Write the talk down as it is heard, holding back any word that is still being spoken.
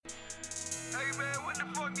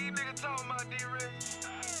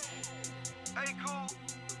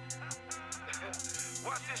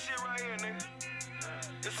this shit right here, nigga.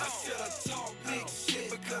 I said I talk big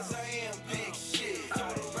shit because I am big shit. I'ma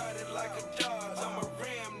ride it like a dog, I'ma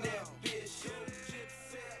ram that bitch.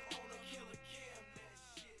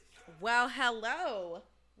 Well, hello.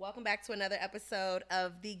 Welcome back to another episode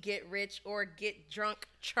of the Get Rich or Get Drunk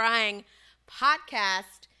Trying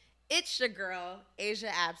podcast. It's your girl, Asia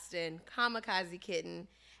Abston, Kamikaze Kitten,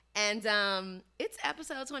 and it's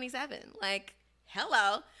episode 27. Like,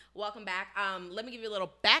 hello. Welcome back. Let me give you a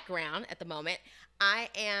little background at the moment. I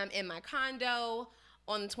am in my condo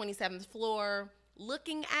on the 27th floor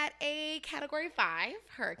looking at a Category 5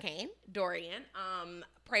 hurricane, Dorian.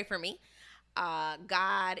 Pray for me.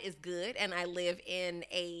 God is good, and I live in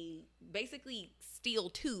a basically steel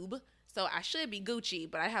tube, so I should be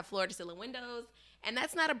Gucci, but I have floor-to-ceiling windows, and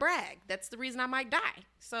that's not a brag. That's the reason I might die.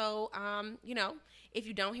 So, if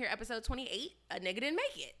you don't hear episode 28, a nigga didn't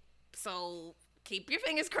make it. So keep your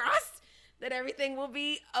fingers crossed that everything will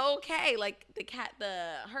be okay. Like,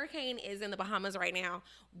 the hurricane is in the Bahamas right now,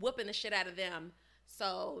 whooping the shit out of them.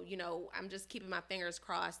 So, I'm just keeping my fingers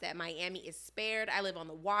crossed that Miami is spared. I live on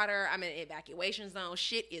the water. I'm in an evacuation zone.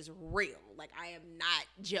 Shit is real. Like, I am not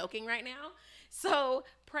joking right now. So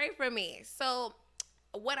pray for me. So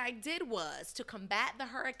what I did was, to combat the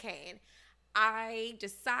hurricane, I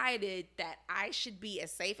decided that I should be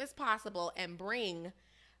as safe as possible and bring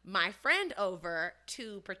my friend over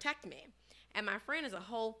to protect me. And my friend is a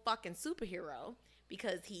whole fucking superhero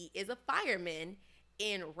because he is a fireman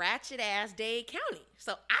in ratchet-ass Dade County.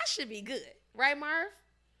 So I should be good. Right, Marv?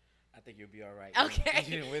 I think you'll be all right. Okay.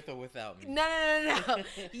 Even with or without me. No.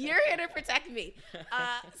 You're here to protect me.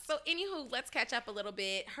 So anywho, let's catch up a little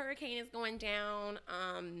bit. Hurricane is going down.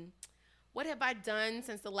 What have I done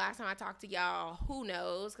since the last time I talked to y'all? Who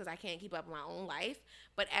knows, because I can't keep up with my own life.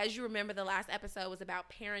 But as you remember, the last episode was about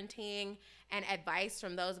parenting and advice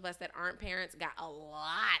from those of us that aren't parents. Got a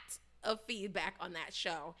lot of feedback on that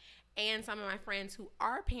show. And some of my friends who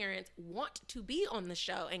are parents want to be on the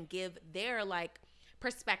show and give their,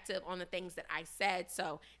 perspective on the things that I said.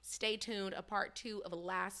 So stay tuned. A part 2 of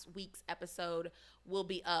last week's episode will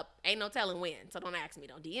be up. Ain't no telling when, so don't ask me.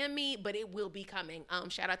 Don't DM me, but it will be coming.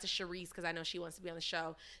 Shout out to Sharice, because I know she wants to be on the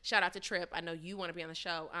show. Shout out to Trip. I know you want to be on the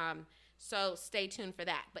show. So stay tuned for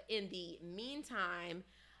that. But in the meantime,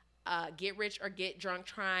 Get Rich or Get Drunk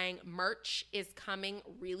Trying merch is coming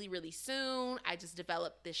really, really soon. I just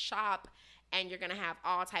developed this shop, and you're going to have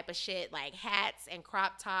all type of shit like hats and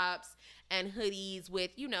crop tops and hoodies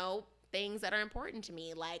with, things that are important to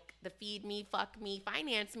me, like the feed me, fuck me,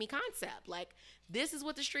 finance me concept. Like, this is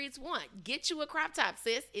what the streets want. Get you a crop top,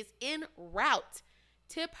 sis. It's en route.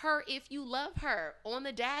 Tip her if you love her on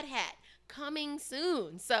the dad hat. Coming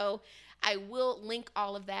soon. So I will link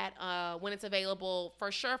all of that when it's available.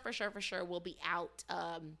 For sure, will be out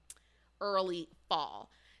early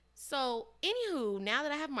fall. So, anywho, now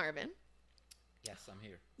that I have Marvin. Yes, I'm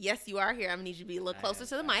here. Yes, you are here. I'm going to need you to be a little closer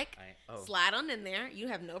to the mic. Oh. Slide on in there. You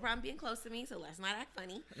have no problem being close to me, so let's not act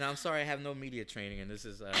funny. No, I'm sorry. I have no media training, and this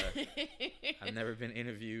is, I've never been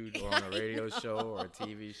interviewed or on a radio show or a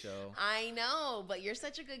TV show. I know, but you're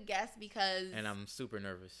such a good guest because... And I'm super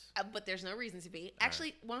nervous. But there's no reason to be.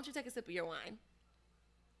 Actually, why don't you take a sip of your wine?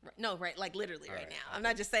 No, right, like literally right now. I'm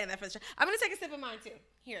not just saying that for the show. I'm going to take a sip of mine, too.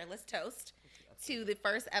 Here, let's toast to the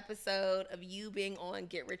first episode of you being on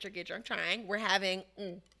Get Rich or Get Drunk Trying. We're having...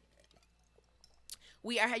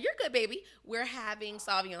 You're good, baby. We're having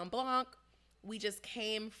Sauvignon Blanc. We just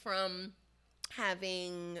came from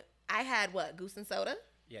having... I had what? Goose and soda?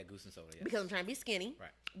 Yeah, goose and soda, yes. Because I'm trying to be skinny. Right.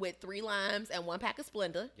 With 3 limes and 1 pack of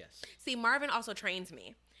Splenda. Yes. See, Marvin also trains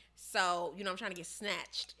me. So, I'm trying to get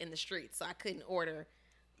snatched in the streets. So I couldn't order,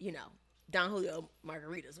 Don Julio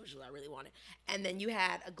margaritas, which is what I really wanted. And then you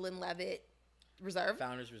had a Glenlivet Reserve.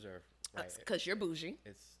 Founders Reserve. Right. Because you're bougie.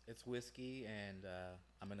 It's whiskey, and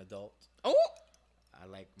I'm an adult. Oh! I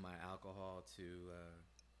like my alcohol to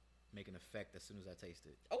make an effect as soon as I taste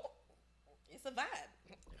it. Oh, it's a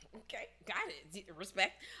vibe. Okay, got it.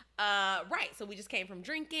 Respect. Right, so we just came from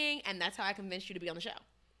drinking, and that's how I convinced you to be on the show.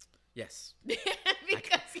 Yes.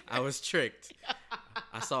 Because I was tricked.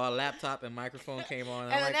 I saw a laptop and microphone came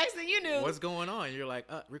on. And the next thing you knew. What's going on? You're like,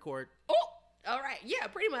 record. Oh, all right. Yeah,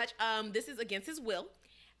 pretty much. This is against his will,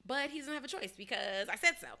 but he doesn't have a choice because I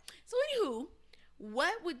said so. So anywho,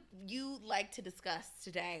 what would you like to discuss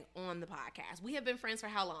today on the podcast? We have been friends for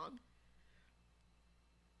how long?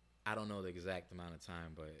 I don't know the exact amount of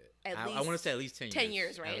time, but I want to say at least 10 years. 10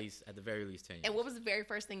 years, right? At the very least 10 years. And what was the very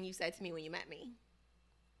first thing you said to me when you met me?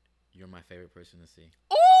 You're my favorite person to see.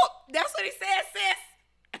 Oh, that's what he said,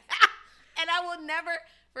 sis. And I will never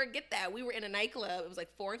forget that. We were in a nightclub. It was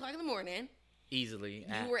like 4 o'clock in the morning. Easily.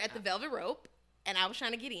 You were at the Velvet Rope. And I was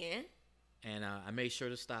trying to get in. And I made sure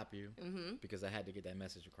to stop you Mm-hmm. because I had to get that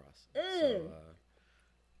message across. So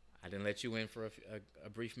I didn't let you in for a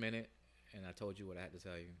brief minute, and I told you what I had to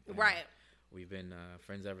tell you. And Right. We've been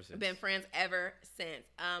friends ever since. Been friends ever since.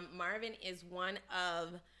 Marvin is one of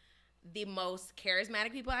the most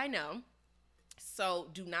charismatic people I know. So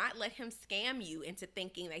do not let him scam you into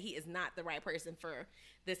thinking that he is not the right person for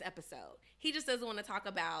this episode. He just doesn't want to talk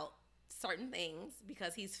about certain things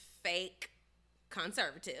because he's fake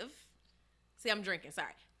conservative. See, I'm drinking.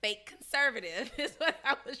 Sorry. Fake conservative is what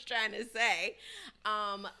I was trying to say.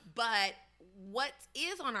 But what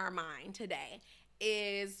is on our mind today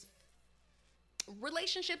is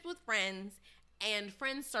relationships with friends and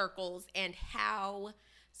friend circles and how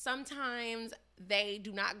sometimes they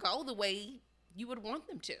do not go the way you would want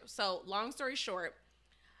them to. So, long story short,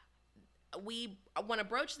 we want to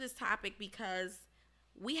broach this topic because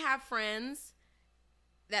we have friends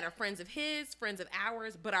that are friends of his, friends of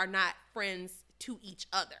ours, but are not friends to each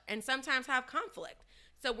other and sometimes have conflict.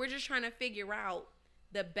 So we're just trying to figure out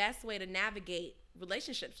the best way to navigate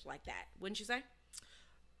relationships like that. Wouldn't you say?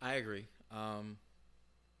 I agree.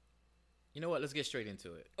 You know what? Let's get straight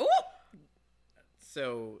into it. Ooh!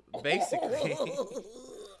 So basically,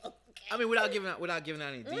 I mean, without giving out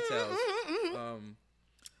any details,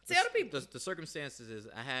 Tell the people. the circumstances is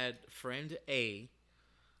I had friend A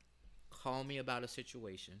call me about a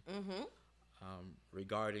situation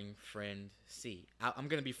regarding friend C. I'm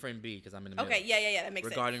gonna be friend B because I'm in the middle. Okay, yeah, that makes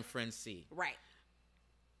sense. Regarding friend C. Right.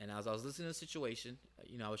 And as I was listening to the situation,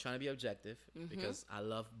 I was trying to be objective because I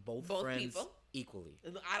love both friends people. equally.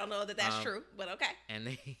 I don't know that that's true, but okay.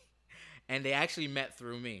 And they actually met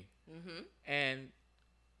through me. Mm-hmm. And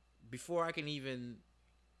before I can even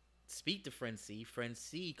speak to friend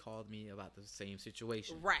C called me about the same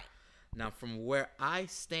situation. Right. Now, from where I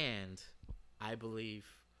stand, I believe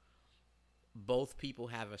both people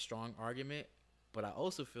have a strong argument, but I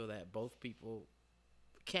also feel that both people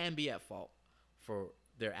can be at fault for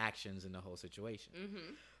their actions in the whole situation.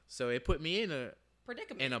 Mm-hmm. So it put me in a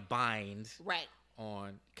predicament, in a bind, right?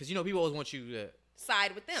 On because people always want you to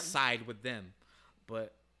side with them,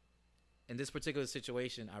 but in this particular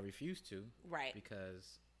situation, I refuse to, right?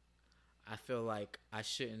 Because I feel like I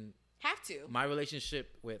shouldn't have to. My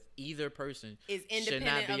relationship with either person is independent should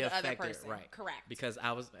not be of the affected, other person, right? Correct. Because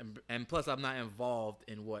I was, and plus I'm not involved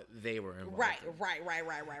in what they were involved. Right.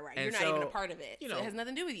 And You're not even a part of it. So it has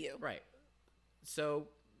nothing to do with you. Right. So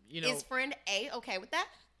is friend A okay with that?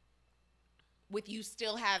 With you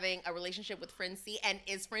still having a relationship with friend C, and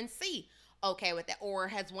is friend C okay with that, or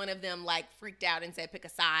has one of them freaked out and said pick a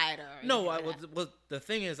side? Or no, well, the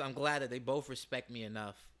thing is, I'm glad that they both respect me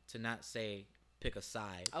enough to not say pick a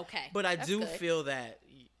side. Okay, but I do feel that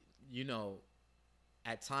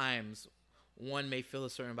at times one may feel a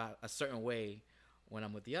certain way when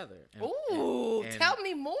I'm with the other. And, tell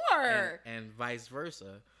me more. And vice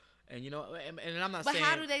versa. And and I'm not saying. But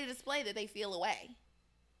how do they display that they feel away?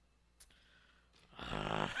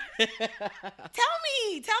 Tell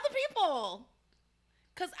the people,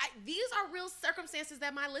 because these are real circumstances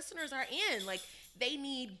that my listeners are in. They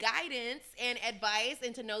need guidance and advice,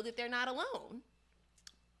 and to know that they're not alone.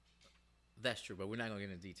 That's true, but we're not gonna get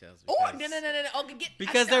into details. No. Okay,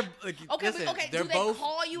 because they're listen, okay. They're do they both,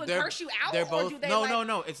 call you and curse you out? They're both. Or do they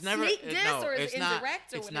no. It's never. Sneak diss, no, or it's is it not.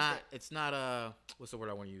 indirect, or it's what not. Is it? It's not what's the word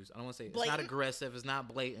I want to use? I don't want to say. Blatant? It's not aggressive. It's not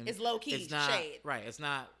blatant. It's low key. It's not shade. right. It's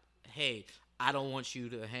not. Hey, I don't want you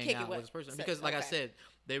to hang out with this person because, like I said,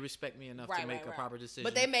 they respect me enough to make a proper decision.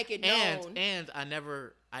 But they make it known. And I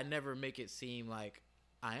never make it seem like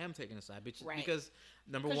I am taking a side, right. because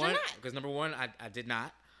number one, I did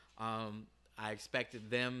not. I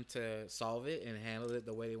expected them to solve it and handle it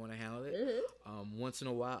the way they want to handle it. Mm-hmm. Once in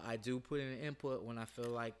a while, I do put in an input when I feel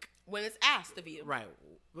like when it's asked of you, right?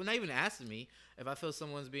 Well, not even asking me. If I feel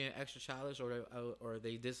someone's being extra childish or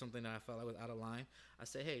they did something that I felt like was out of line, I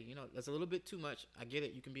say, hey, that's a little bit too much. I get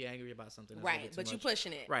it. You can be angry about something, that's right? But you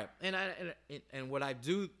pushing it, right? And what I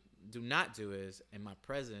do not do is in my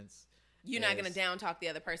presence. You're not going to down talk the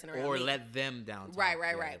other person around or me. let them down talk.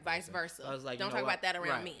 Right. Vice versa. I was like, don't talk about that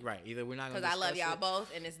around me. Right. Either we're not going to because I love y'all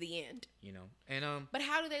both, and it's the end. And But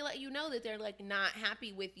how do they let you know that they're not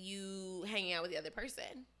happy with you hanging out with the other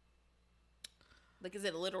person? Is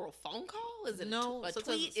it a literal phone call? Is it a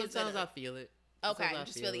tweet? Sometimes I feel it. Okay, you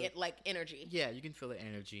just feel the energy. Yeah, you can feel the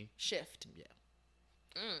energy shift. Yeah.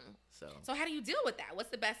 So how do you deal with that?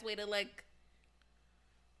 What's the best way to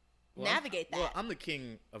navigate that? Well, I'm the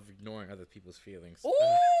king of ignoring other people's feelings. Ooh,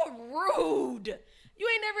 rude! You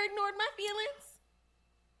ain't never ignored my feelings.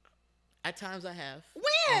 At times I have.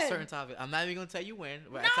 When? On certain topics. I'm not even gonna tell you when.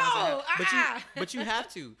 But no, at times I have. But you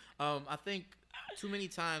have to. I think too many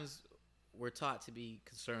times we're taught to be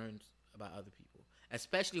concerned about other people,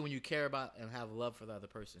 especially when you care about and have love for the other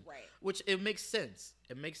person. Right. Which it makes sense.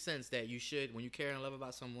 It makes sense that you should, when you care and love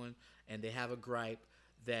about someone and they have a gripe,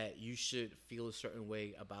 that you should feel a certain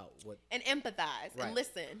way about what. And empathize Right. and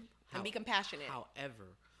listen and be compassionate. However,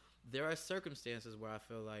 there are circumstances where I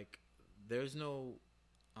feel like there's no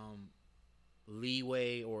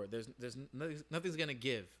leeway, or there's nothing's gonna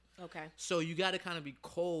give. Okay. So you got to kind of be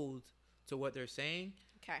cold to what they're saying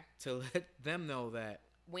Okay. to let them know that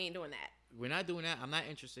We ain't doing that. we're not doing that. I'm not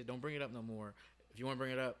interested. Don't bring it up no more. If you want to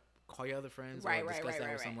bring it up, call your other friends Right, or right, discuss right, that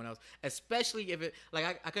right, with right. someone else. Especially if it,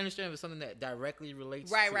 like, I can understand if it's something that directly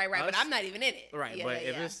relates Right, to right. us. But I'm not even in it. Right, Yeah, but yeah,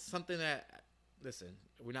 if yeah. it's something that, listen,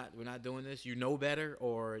 we're not doing this. You know better,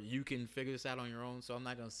 or you can figure this out on your own. So I'm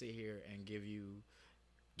not gonna sit here and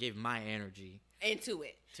give my energy Into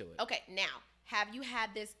it. to it. Okay. Now, have you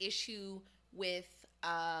had this issue with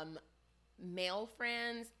male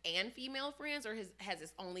friends and female friends, or has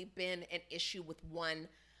this only been an issue with one?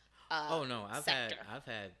 Oh no, I've sector?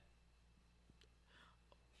 had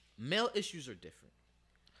male issues are different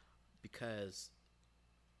because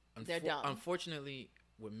They're dumb. unfortunately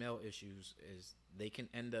with male issues is they can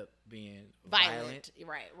end up being Violent.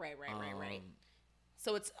 Right.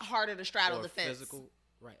 So it's harder to straddle or the fence. physical,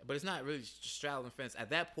 right? But it's not really just straddling the fence. At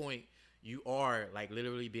that point, you are like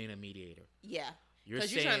literally being a mediator. Yeah. You're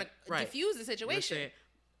Because you're saying- trying to right. diffuse the You're situation saying-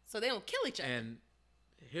 so they don't kill each other. And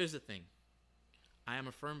here's the thing. I am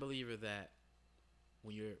a firm believer that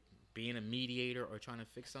when you're being a mediator or trying to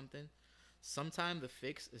fix something, sometimes the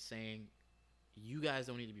fix is saying you guys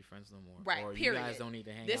don't need to be friends no more. Right, Or period. you guys don't need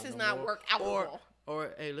to hang This out is no not more. work outable.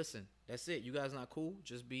 Or hey, listen, that's it. You guys not cool.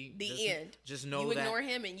 Just be The end. Just know You that ignore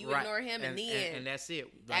him and you right. ignore him and the end. And that's it.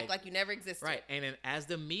 Act like you never existed. right. And then as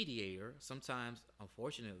the mediator, sometimes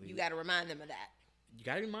unfortunately You got to remind them of that. you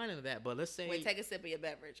gotta be mindful of that. But let's say Wait, take a sip of your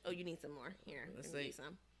beverage. Oh, you need some more. Here, Let's let me say- get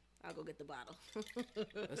some. I'll go get the bottle.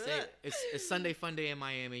 let's say it's Sunday fun day in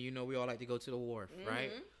Miami. You know we all like to go to the wharf,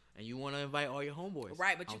 right? And you want to invite all your homeboys,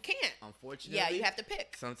 Right, but you can't. Unfortunately, Yeah, you have to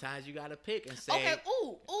pick. Sometimes you gotta pick and say, Okay,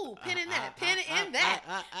 ooh, pin in that, pin in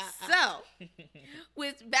that. So,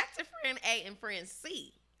 with back to friend A and friend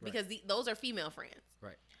C, because those are female friends.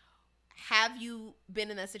 right. Have you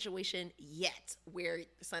been in that situation yet where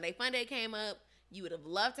Sunday Fun Day came up? You would have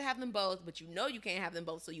loved to have them both, but you know you can't have them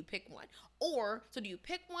both, so you pick one. Or, so do you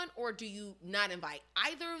pick one, or do you not invite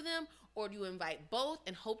either of them, or do you invite both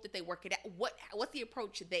and hope that they work it out? What's the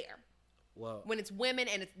approach there? Well, When it's women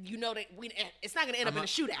and it's, you know that it's not going to end up in a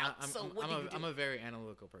shootout. So what do you do? I'm a very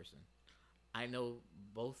analytical person. I know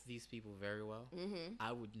both these people very well. Mm-hmm.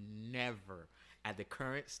 I would never, at the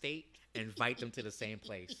current state, invite them to the same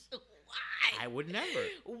place. Why? I would never.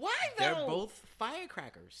 Why though? They're both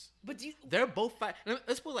firecrackers. But you. They're both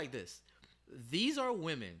Let's put it like this. These are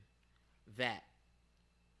women that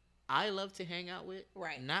I love to hang out with.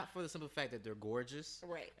 Right. Not for the simple fact that they're gorgeous.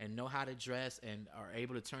 Right. And know how to dress and are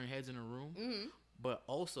able to turn heads in a room. Mm-hmm. But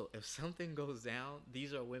also, if something goes down,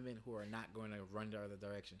 these are women who are not going to run the other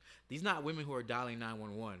direction. These not women who are dialing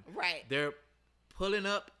 911. Right. They're pulling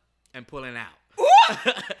up and pulling out.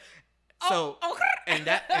 Ooh! So, Oh, and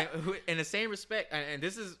that, in the same respect, and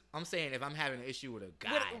this is, I'm saying if I'm having an issue with a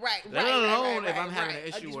guy, let alone if I'm having an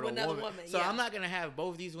issue with a woman. So yeah. I'm not gonna have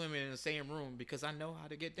both these women in the same room because I know how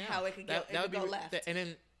to get down. How it could go, it could go left. And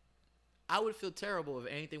then I would feel terrible if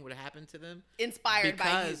anything would have happened to them Inspired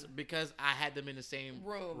by you. because I had them in the same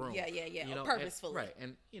room. Yeah. You know, Purposefully. right?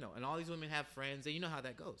 And and all these women have friends, and you know how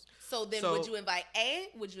that goes. So then, would you invite A?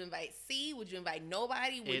 Would you invite C? Would you invite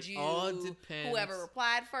nobody? Would It you? all depends. Whoever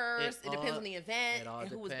replied first. It depends on the event it all and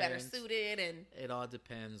who was better depends. suited. And It all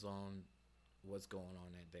depends on what's going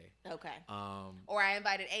on that day. okay. Or I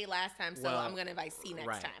invited A last time, so I'm gonna invite C next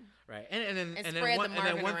right, time. Right. And then spread the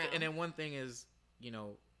Marvin around. And then one thing is,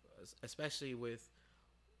 especially with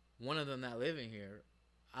one of them not living here,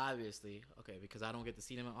 obviously, okay, because I don't get to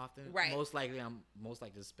see them often. Right. Most likely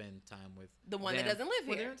to spend time with The one that them doesn't live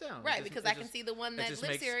when here. they're in town. Right, because I can see the one that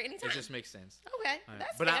lives here anytime. It just makes sense. Okay, All right.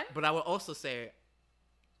 that's but fair. I would also say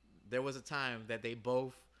there was a time that they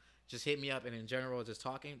both just hit me up and in general just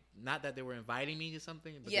talking. Not that they were inviting me to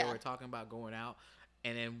something, but they were talking about going out.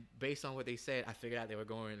 And then based on what they said, I figured out they were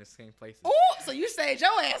going in the same places. Ooh, so you stayed your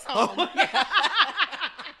ass home.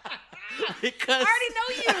 Because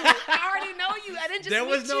I already know you. I just there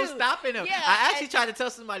was meet no you. stopping him. Yeah, I actually and- tried to tell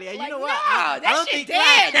somebody, hey, Like, you know what? no, I that don't shit think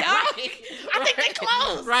dead, right, dog. right, I think they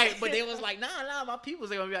closed. Right, but they was like, nah, my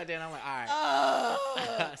people's are gonna be out there, and I'm like,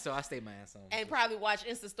 all right. So I stayed my ass home. And probably watch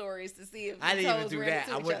Insta stories to see if I the didn't even toes do ran that.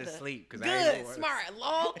 into I each went to other. sleep because Good, smart,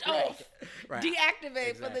 logged Right. off, Right.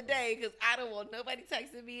 deactivate for the Exactly. day because I don't want nobody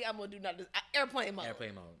texting me. I'm gonna do nothing. Airplane mode.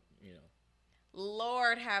 Airplane mode, you know.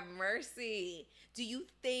 Lord have mercy. Do you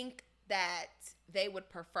think that they would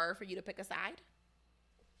prefer for you to pick a side?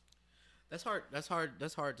 That's hard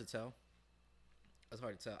to tell. That's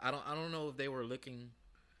hard to tell. I don't know if they were looking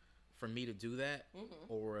for me to do that,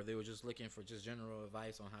 or if they were just looking for just general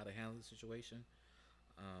advice on how to handle the situation.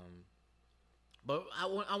 But I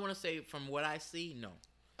want to say from what I see, no,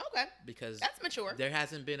 Okay, because that's mature. there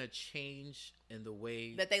hasn't been a change in the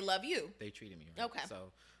way That they love you, they treated me. Right? Okay.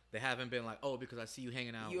 So they haven't been like, oh, because I see you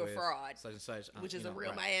hanging out You're a with fraud, such and such, which is you a know, real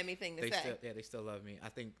right. Miami thing to They say. still, they still love me. I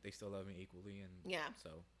think they still love me equally, and Yeah. So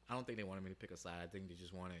I don't think they wanted me to pick a side. I think they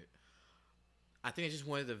just wanted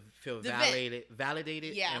to feel The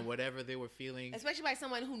validated, Yeah. and whatever they were feeling. Especially by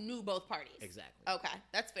someone who knew both parties. Exactly. Okay,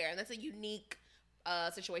 that's fair, and that's a unique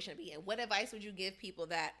situation to be in. What advice would you give people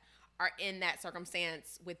that are in that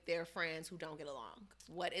circumstance with their friends who don't get along?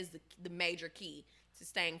 What is the major key to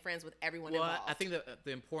staying friends with everyone Well, involved? I think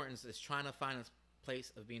the importance is trying to find a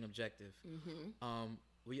place of being objective.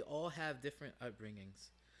 We all have different upbringings,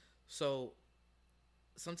 so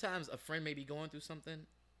sometimes a friend may be going through something,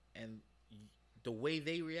 and the way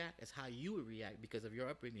they react is how you would react because of your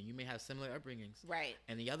upbringing. You may have similar upbringings, right.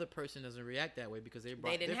 and the other person doesn't react that way because they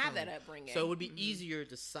Didn't have that differently. upbringing. So it would be easier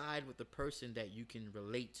to side with the person that you can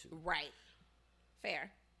relate to. Right.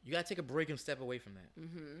 Fair. You gotta take a break and step away from that,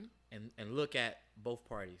 and look at both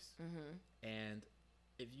parties. And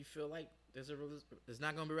if you feel like there's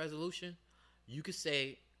not gonna be resolution, you could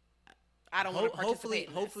say, I don't want to participate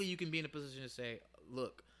in this. Hopefully you can be in a position to say,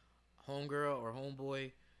 look, homegirl or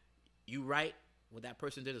homeboy, you right. What that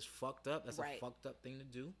person did is fucked up. That's Right. a fucked up thing to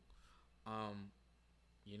do.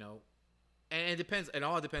 You know, and it depends. It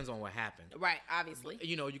all depends on what happened. Right, obviously.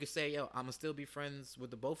 You know, you could say, yo, I'm gonna still be friends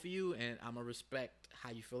with the both of you, and I'm gonna respect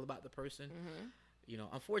how you feel about the person. You know,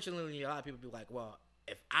 unfortunately, a lot of people be like, well,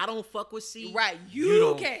 if I don't fuck with C, Right, you you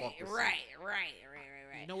don't can. fuck with C. Right.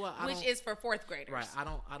 You know what? Which is for fourth graders. Right.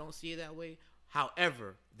 I don't see it that way.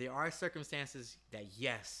 However, there are circumstances that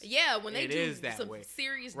yes, Yeah, when they it do is that some way.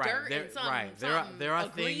 serious Right. dirt There, and something, right. something There are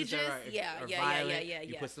egregious. things that are, yeah, are yeah, violent. yeah.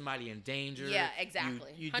 You put somebody in danger. Yeah,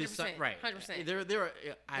 exactly. You did 100%, something right. 100%. There are.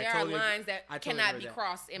 I There totally are agree. lines that I totally cannot agree be with that.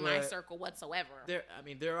 crossed in my But circle whatsoever.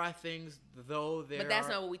 There are things though. But that's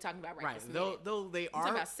not what we're talking about right this minute. Though they We're are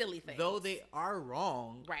talking about silly things. Though they are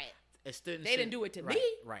wrong. Right. It still They didn't do it to right, me.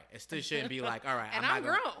 Right. It still shouldn't be like, all right. And I'm I'm not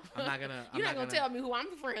gonna, grown. I'm not gonna. You're not gonna tell me who I'm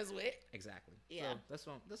friends with. Exactly. Yeah. So that's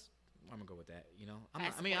what I'm gonna go with that. You know. I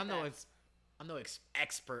I'm no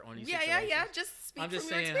expert on these. Yeah. situations. Just speak I'm just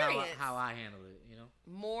from your saying experience. how I handle it. You know.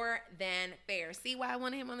 More than fair. See why I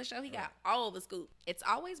wanted him on the show? He got all the scoop. It's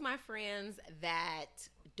always my friends that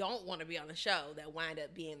don't want to be on the show that wind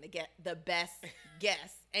up being the best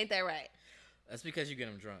guests. Ain't that right? That's because you get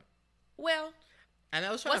them drunk. Well, And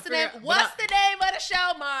I was trying what's to the figure name? out, What's the name of the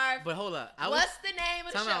show, Marv? But hold up. What's the name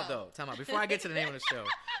of the Time show? out though. Time out. Before I get to the name of the show,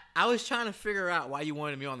 I was trying to figure out why you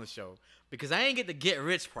wanted me on the show because I ain't get the get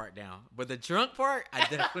rich part down, but the drunk part I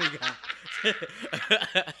definitely got.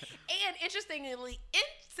 And interestingly,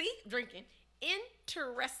 drinking.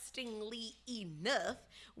 Interestingly enough,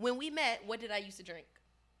 when we met, what did I used to drink?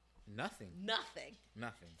 Nothing. Nothing.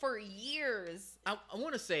 Nothing. For years, I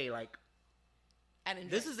want to say like I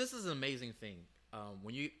didn't. this drink. is an amazing thing.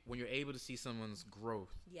 When you're able to see someone's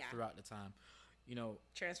growth throughout the time, you know.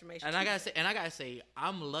 transformation. And I gotta say,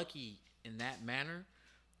 I'm lucky in that manner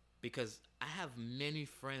because I have many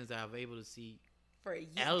friends that I'm able to see for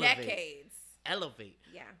elevate. decades. elevate.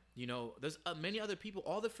 Yeah. You know, there's many other people.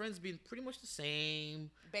 All the friends being pretty much the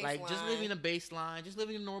same, like just Baseline. living a baseline, just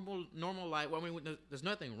living a normal life. Well, I mean, there's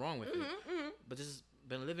nothing wrong with it, but just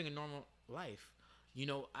been living a normal life. You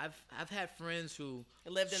know, I've had friends who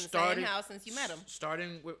Lived in the same house since you met them.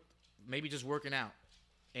 starting with maybe just working out,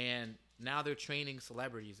 and now they're training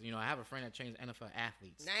celebrities. You know, I have a friend that trains NFL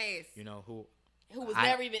athletes. Nice. You know, who was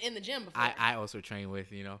never even in the gym before. I also train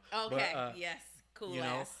with. You know. Okay. But, Yes. Cool you know,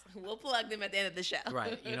 ass. We'll plug them at the end of the show.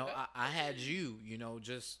 Right. You know, I had you know,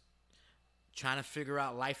 just trying to figure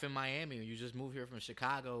out life in Miami. You just moved here from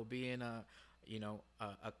Chicago, being a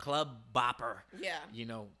club bopper. Yeah. You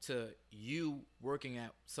know, to you working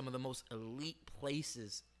at some of the most elite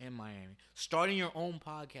places in Miami, starting your own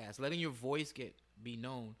podcast, letting your voice be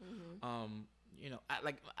known. You know,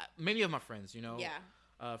 many of my friends, you know, Yeah.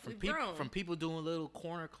 We've grown. From people doing little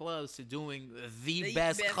corner clubs to doing the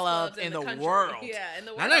best best club in the country. world. Yeah, in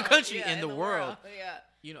the world. Not in the country, Yeah, in the world. Yeah.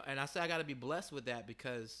 You know, and I say I got to be blessed with that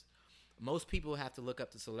because most people have to look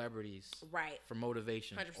up to celebrities Right. for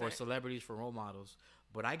motivation 100%. or celebrities for role models.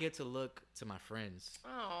 But I get to look to my friends,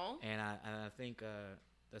 Oh. and I think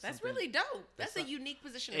That's something- really dope. That's a some- unique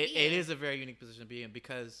position to be in. It is a very unique position to be in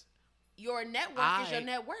because Your network is your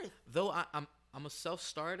net worth. though I'm a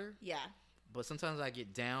self-starter, Yeah. but sometimes I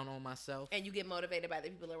get down on myself, And you get motivated by the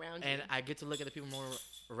people around you. and I get to look at the people more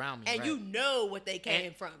around me. And right? you know what they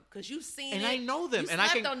came from because you've seen And it. I know them, You and I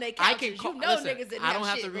slept can on their I couches. can You know listen, niggas didn't I don't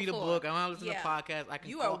have shit to read before. a book. I don't have to listen Yeah. to podcasts. I can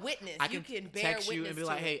You are a call, witness. I You can bear text you and witness be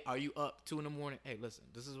like, to "Hey, it. are you up 2 a.m? Hey, listen,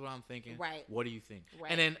 this is what I'm thinking. Right. What do you think?"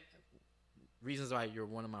 Right. And then reasons why you're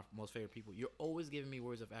one of my most favorite people. You're always giving me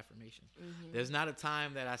words of affirmation. Mm-hmm. There's not a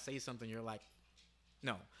time that I say something you're like,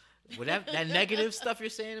 "No." Whatever that negative stuff you're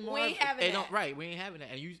saying, We ain't having that. Right, we ain't having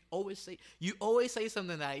that. And you always say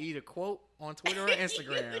something that I either quote on Twitter or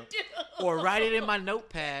Instagram, You do. or write it in my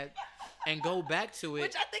notepad and go back to it.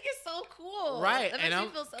 Which I think is so cool. Right, That and makes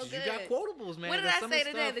me feel so 'cause good. you got quotables, man. What did There's I some say of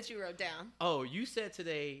the today stuff- that you wrote down? Oh, you said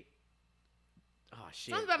today. Oh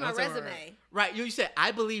shit! Something about my Don't tell me resume. Right, you said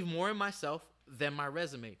I believe more in myself than my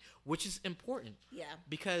resume, which is important Yeah.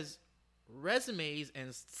 because resumes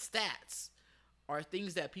and stats are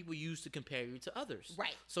things that people use to compare you to others.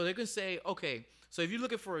 Right. So they can say, okay, so if you're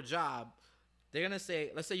looking for a job, they're gonna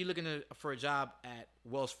say, let's say you're looking for a job at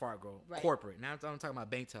Wells Fargo, Right. corporate. Now I'm talking about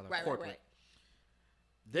bank teller, Right, corporate. right.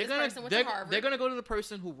 They're This person went to Harvard. they're gonna go to the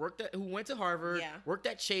person who went to Harvard, Yeah. worked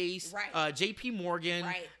at Chase, Right. J.P. Morgan,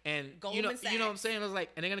 Right. and Goldman you know what I'm Sachs. saying? It's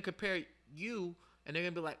like, and they're gonna compare you, and they're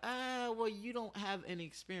gonna be like, well, you don't have any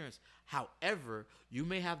experience. However, you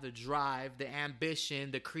may have the drive, the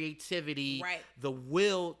ambition, the creativity, Right. the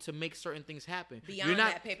will to make certain things happen. Beyond you're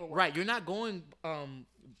not, that paperwork. right? You're not going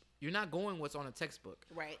what's on a textbook.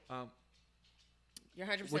 Right. Um, You're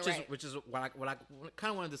 100% which right. is what I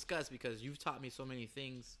kind of want to discuss because you've taught me so many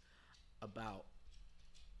things about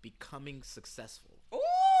becoming successful.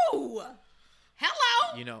 Ooh.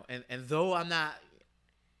 Hello. You know, and though I'm not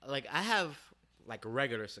like I have like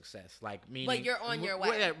regular success, like meaning But you're on your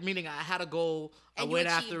way. yeah, meaning I had a goal, And I you went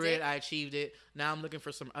after achieved it, it. I achieved it. Now I'm looking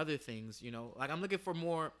for some other things, you know, like I'm looking for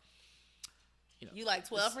more. You like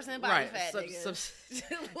 12% body Right, fat, some- nigga. some-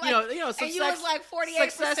 you know, some and you was like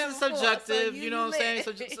 48% success is before, so subjective. You know what I'm saying?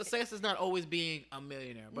 lit. So success is not always being a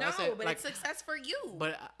millionaire. But no, I said, but like, it's success for you.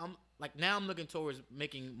 But I'm like now I'm looking towards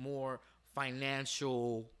making more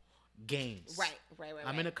financial gains. Right.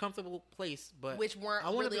 I'm in a comfortable place, but Which weren't I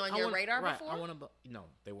wanna really be- on I your wanna- radar right, before? I want to. No,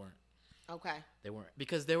 they weren't. Okay. They weren't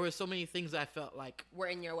because there were so many things I felt like We're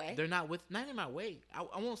in your way. they're not in my way. I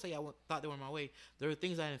won't say thought they were in my way. There are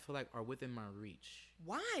things I didn't feel like are within my reach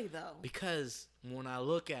Why though? because when I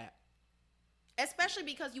look at Especially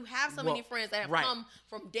because you have so Well, many friends that have right. come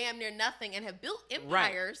from damn near nothing and have built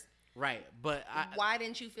empires. right, but Why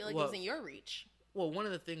didn't you feel like it was well, in your reach? well, one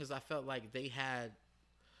of the things I felt like they had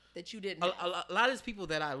That you didn't a have? lot of these people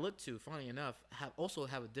that I look to, funny enough, have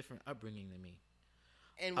a different upbringing than me.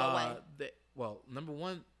 In what way? Well, number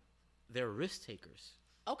one, they're risk takers.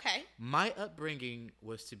 Okay. My upbringing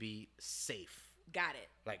was to be safe. Got it.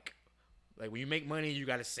 Like when you make money, you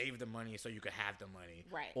got to save the money so you can have the money.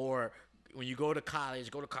 Right. Or when you go to college,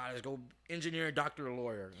 go engineer, doctor, or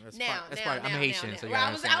lawyer. That's Now, I'm Haitian, so you Well, know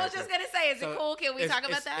I was what I'm just saying? gonna say, is it So cool? Can we it's- talk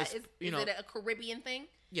about it's- that? it's, Is you know, it a Caribbean thing?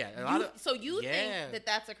 Yeah, a lot of So you yeah. think that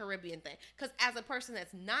that's a Caribbean thing? Because as a person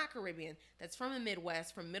that's not Caribbean, that's from the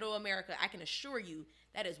Midwest, from Middle America, I can assure you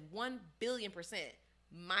that is 1,000,000,000%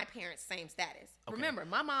 my parents' same status. Okay. Remember,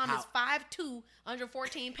 my mom is How- 5'2",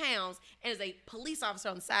 114 pounds, and is a police officer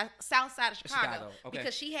on the south side of Chicago, Chicago, okay.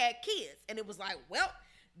 because she had kids, and it was like, well,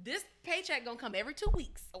 this paycheck gonna come every 2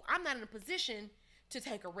 weeks, so I'm not in a position to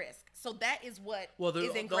take a risk. So that is what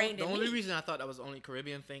is ingrained the in only me. reason I thought that was the only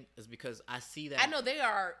Caribbean thing is because I see that I know they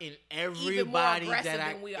are in even more everybody aggressive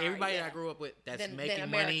that than we are, everybody yeah. that I grew up with that's Than making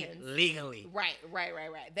money Americans. legally. right.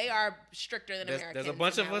 They are stricter than Americans. There's a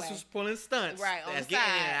bunch in of that us way. who's pulling stunts. Right, on That's the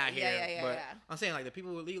getting side. it out here. Yeah, but yeah. I'm saying like the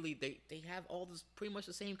people with legally, they have all this pretty much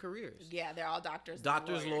the same careers. Yeah, they're all doctors.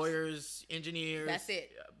 Doctors, lawyers, engineers. That's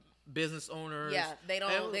it. Business owners. Yeah, they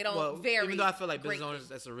don't well, vary Even though I feel like business greatly. owners,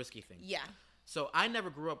 that's a risky thing. Yeah, So I never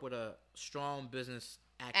grew up with a strong business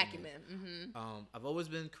acumen. acumen. I've always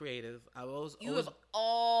been creative. You have always been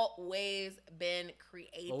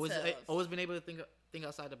creative. always been able to think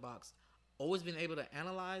outside the box. Always been able to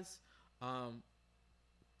analyze, and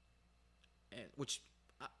which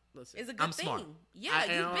listen, Is a good I'm smart. thing. Yeah, you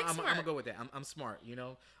big I'm smart. gonna go with that. I'm smart. You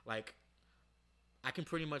know, like I can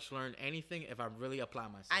pretty much learn anything if I really apply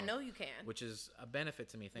myself. I know you can. Which is a benefit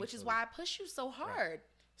to me. Thankfully. Which is why I push you so hard. Right.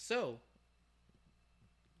 So,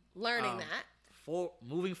 learning that. For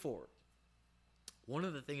moving forward, one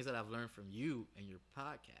of the things that I've learned from you and your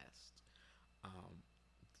podcast,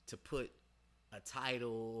 to put a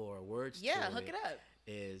title or words to hook it up.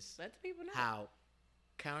 Is let the people know how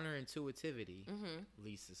counterintuitivity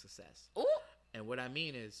leads to success. Ooh. And what I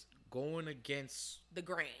mean is going against the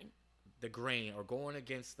grain or going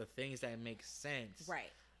against the things that make sense.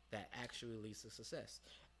 Right. That actually leads to success.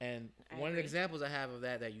 And one of the examples I have of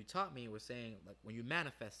that you taught me was saying, like, when you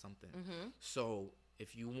manifest something. So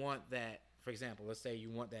if you want that, for example, let's say you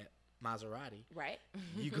want that Maserati. Right.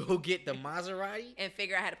 You go get the Maserati. And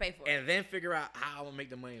figure out how to pay for it. And then figure out how I'm going to make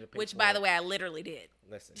the money to pay for it. Which, by the way, I literally did.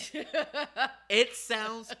 Listen. It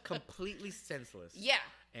sounds completely senseless. Yeah.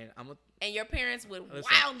 And your parents would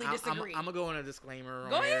wildly disagree. I'm going to go on a disclaimer.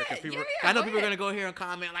 Go ahead. I know people are going to go here and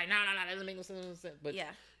comment like, no, that doesn't make no sense. But, yeah.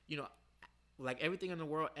 You know, like everything in the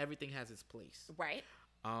world, everything has its place. Right.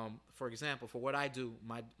 For example, for what I do,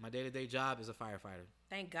 my day-to-day job is a firefighter.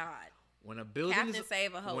 Thank God. When a building Captain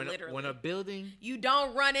Save a Hoe, literally. When a building you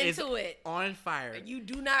don't run into it on fire, you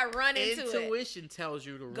do not run into it. Intuition tells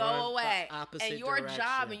you to go run away. The opposite and your direction.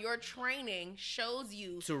 job and your training shows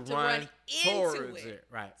you to run towards into it.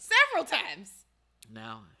 Right. Several times.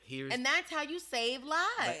 Now and that's how you save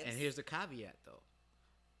lives. And here's the caveat, though.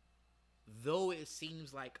 Though it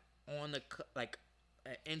seems like an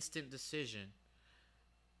instant decision,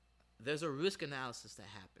 there's a risk analysis that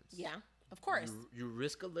happens. Yeah. Of course. You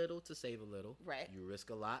risk a little to save a little. Right. You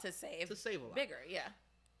risk a lot to save a lot. Bigger, yeah.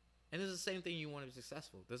 And it's the same thing you want to be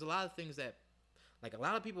successful. There's a lot of things that, like, a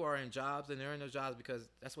lot of people are in jobs and they're in those jobs because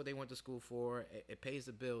that's what they went to school for. It pays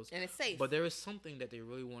the bills. And it's safe. But there is something that they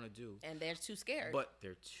really want to do. And they're too scared. But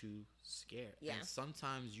they're too scared. Yeah. And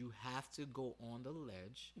sometimes you have to go on the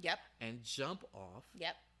ledge. Yep. And jump off.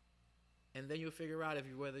 Yep. And then you'll figure out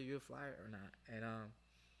whether you're a flyer or not. And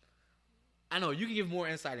I know you can give more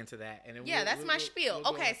insight into that. And that's my spiel.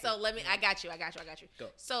 Okay, so let me. Yeah. I got you. Go.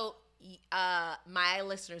 So, my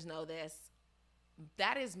listeners know this.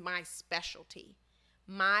 That is my specialty.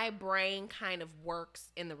 My brain kind of works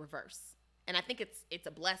in the reverse, and I think it's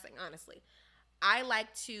a blessing. Honestly, I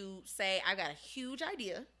like to say I've got a huge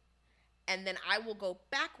idea, and then I will go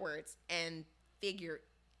backwards and figure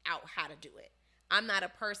out how to do it. I'm not a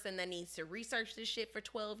person that needs to research this shit for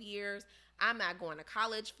 12 years. I'm not going to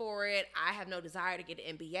college for it. I have no desire to get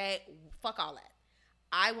an MBA. Fuck all that.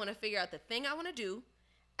 I want to figure out the thing I want to do,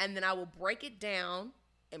 and then I will break it down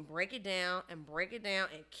and break it down and break it down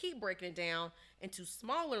and keep breaking it down into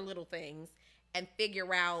smaller little things and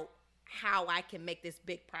figure out how I can make this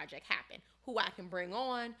big project happen. Who I can bring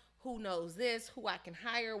on, who knows this, who I can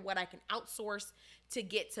hire, what I can outsource to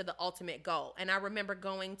get to the ultimate goal. And I remember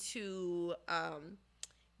going to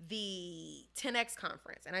the 10X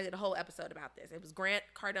conference, and I did a whole episode about this. It was Grant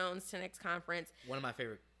Cardone's 10X conference. One of my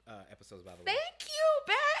favorite episodes, by the way. Thank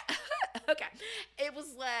you, Bat. Okay. It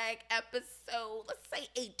was like episode, let's say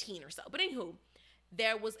 18 or so. But anywho,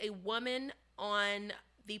 there was a woman on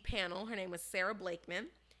the panel. Her name was Sarah Blakeman,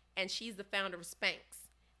 and she's the founder of Spanx,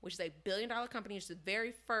 which is a billion-dollar company. She's the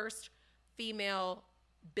very first female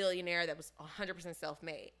billionaire that was 100%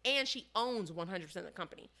 self-made. And she owns 100% of the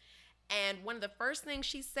company. And one of the first things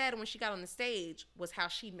she said when she got on the stage was how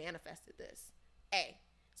she manifested this.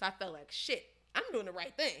 So I felt like, shit, I'm doing the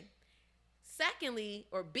right thing. Secondly,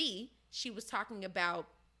 or B, she was talking about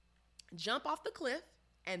jump off the cliff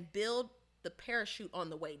and build the parachute on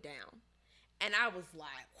the way down. And I was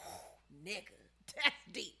like, nigga, that's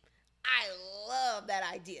deep. I love that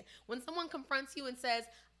idea. When someone confronts you and says,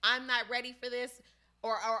 I'm not ready for this,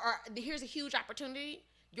 or here's a huge opportunity,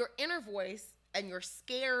 your inner voice and your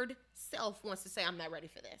scared self wants to say, I'm not ready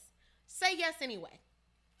for this. Say yes anyway.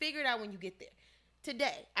 Figure it out when you get there.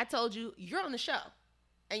 Today, I told you, you're on the show.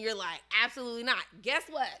 And you're like, absolutely not. Guess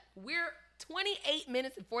what? We're 28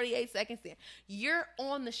 minutes and 48 seconds in. You're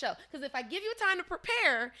on the show. Because if I give you time to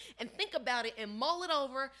prepare and think about it and mull it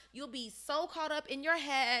over, you'll be so caught up in your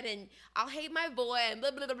head and I'll hate my boy and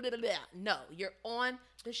blah, blah, blah, blah, blah. No, you're on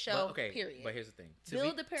the show, period. But here's the thing.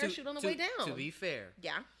 Build the parachute on the way down. To be fair.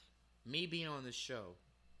 Yeah. Me being on the show,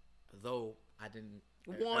 though I didn't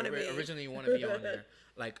originally want to be on there,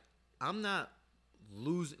 like, I'm not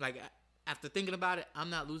losing, like, after thinking about it, I'm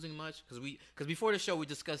not losing much because before the show we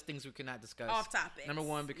discussed things we could not discuss. Off topic. Number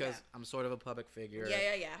one, because I'm sort of a public figure. Yeah.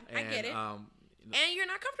 I get it. And you're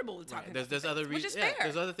not comfortable with talking. Right. There's other reasons. Fair.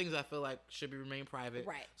 There's other things I feel like should be remain private.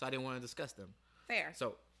 Right. So I didn't want to discuss them. Fair.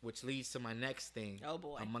 So which leads to my next thing. Oh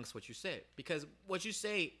boy. Amongst what you said, because what you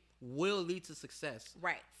say will lead to success.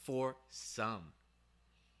 Right. For some.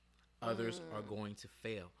 others are going to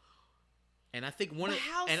fail. And I think one But of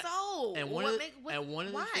how and, so? and one What of make- what- and one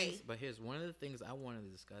of why? the things, but here's one of the things I wanted to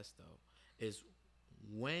discuss though is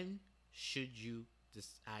when should you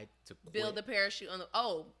decide to quit? Build a parachute on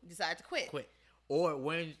the. Decide to quit. Quit, or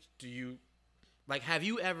when do you like? Have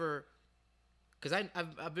you ever? Because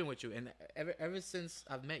I've been with you, and ever since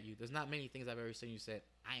I've met you, there's not many things I've ever seen you said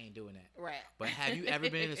I ain't doing that. Right. But have you ever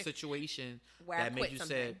been in a situation Where I that made quit you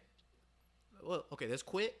something. said, "Well, okay, let's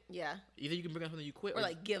quit." Yeah. Either you can bring up something you quit, Or,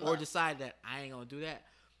 like, give or up. decide that I ain't gonna do that.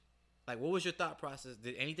 Like, what was your thought process?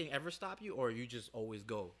 Did anything ever stop you, or you just always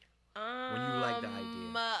go? you like the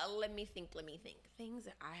idea. Let me think. Things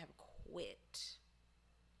that I have quit.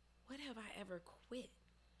 What have I ever quit?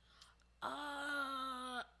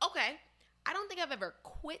 Okay. I don't think I've ever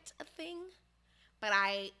quit a thing, but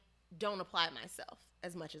I don't apply it myself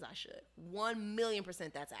as much as I should.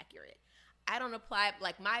 1,000,000% that's accurate. I don't apply,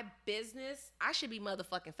 like, my business, I should be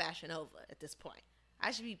motherfucking Fashion Nova at this point. I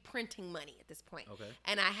should be printing money at this point. Okay.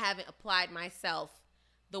 And I haven't applied myself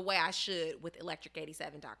the way I should with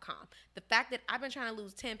electric87.com. The fact that I've been trying to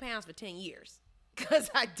lose 10 pounds for 10 years because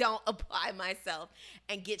I don't apply myself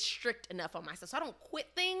and get strict enough on myself. So I don't quit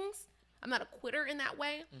things. I'm not a quitter in that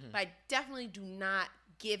way, but I definitely do not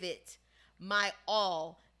give it my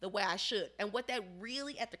all the way I should. And what that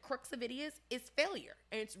really, at the crux of it is failure.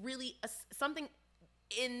 And it's really something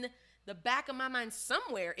in the back of my mind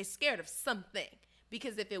somewhere is scared of something.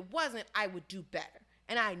 Because if it wasn't, I would do better.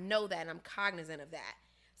 And I know that, and I'm cognizant of that.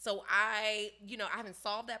 So I haven't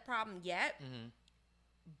solved that problem yet,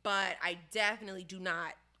 but I definitely do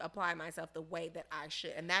not apply myself the way that I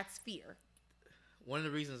should. And that's fear. One of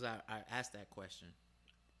the reasons I asked that question,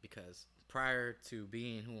 because prior to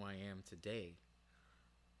being who I am today,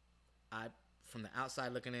 from the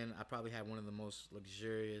outside looking in, I probably had one of the most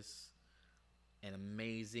luxurious and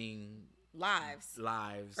amazing Lives.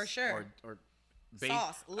 For sure. Or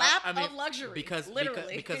Sauce. Lap of luxury. Because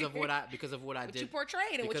literally. because of what I what did. you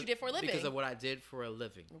portrayed and what you did for a living. Because of what I did for a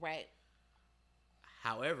living. Right.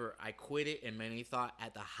 However, I quit it, and many thought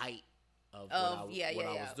at the height of what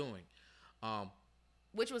I was doing.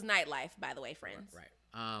 Which was nightlife, by the way, friends.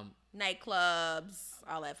 Right. Nightclubs,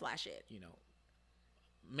 all that fly shit.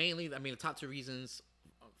 Mainly, I mean, the top two reasons,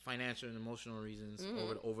 financial and emotional reasons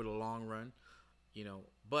over the long run,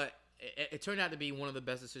 but it turned out to be one of the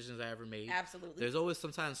best decisions I ever made. Absolutely. There's always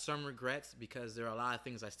sometimes some regrets because there are a lot of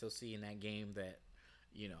things I still see in that game that,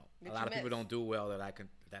 a lot of people don't do well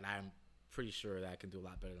that I'm pretty sure that I can do a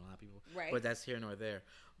lot better than a lot of people. Right. But that's here nor there.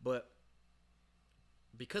 But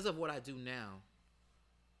because of what I do now,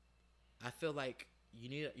 I feel like you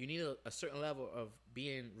need a certain level of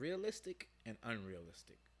being realistic and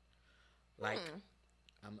unrealistic. Like,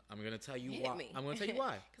 I'm gonna tell you why. I'm gonna tell you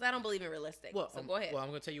why. Because I don't believe in realistic. So go ahead. Well, I'm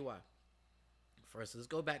gonna tell you why. First, let's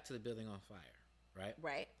go back to the building on fire, right?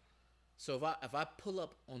 Right. So if I pull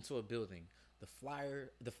up onto a building, the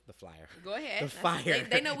flyer. Go ahead. The fire.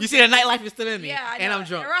 They know. You see, the nightlife is still in me. Yeah, I know. And I'm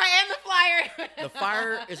drunk. Right, and the flyer.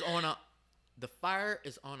 The fire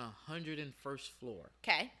is on 101st floor.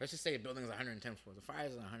 Okay. Let's just say the building is 110th floor. The fire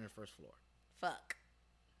is on 101st floor. Fuck.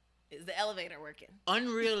 Is the elevator working?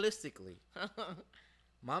 Unrealistically,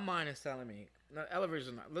 my mind is telling me, no,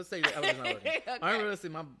 elevator's not. Let's say the elevator's not working. Okay.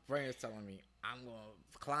 Unrealistically, my brain is telling me I'm gonna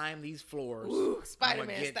climb these floors. Ooh, I'm Spider-Man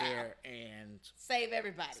gonna get style. there and Save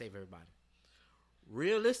everybody. save everybody.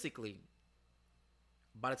 Realistically,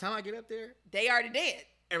 by the time I get up there, They already dead.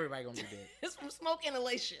 everybody gonna be dead. It's from smoke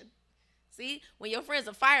inhalation. See, when your friend's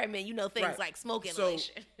a fireman, you know things Right. like smoke So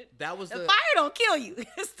inhalation. that was the the fire don't kill you.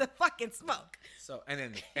 It's the fucking smoke. so and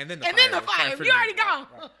then the And then fire. the fire. for You the already minute. gone.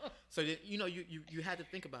 Right. So you had to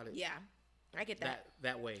think about it. Yeah, I get that.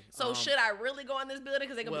 that way. So should I really go in this building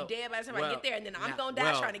because they're gonna be dead by the time I get there, and then I'm gonna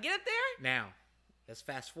die trying to get up there? Now, let's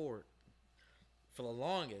fast forward. For the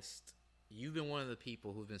longest, you've been one of the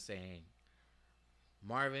people who've been saying,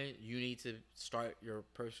 Marvin, you need to start your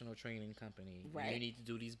personal training company. Right. You need to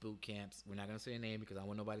do these boot camps. We're not going to say a name because I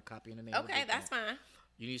want nobody copying the name. Okay, that's fine.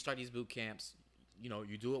 You need to start these boot camps.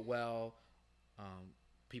 You do it well.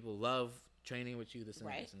 People love training with you, this and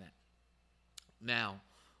Right. this and that. Now,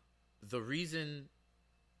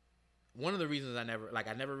 one of the reasons I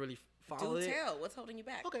never really followed Do it. tell. What's holding you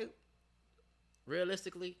back? Okay.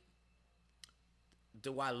 Realistically,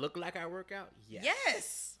 do I look like I work out?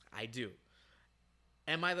 Yes. I do.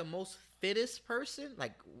 Am I the most fittest person?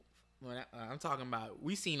 Like, when I'm talking about,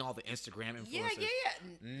 we seen all the Instagram influencers. Yeah.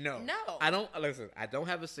 No. I don't. Listen, I don't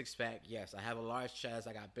have a six pack. Yes, I have a large chest.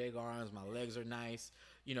 I got big arms. My legs are nice.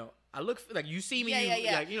 I look like you see me.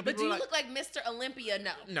 Yeah. Like, But people do you are like, look like Mr. Olympia?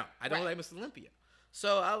 No. No, I don't Right. look like Mr. Olympia.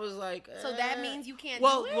 So I was like, So that means you can't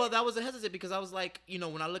well, do it? Well, that was a hesitant because I was like,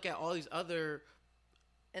 when I look at all these other,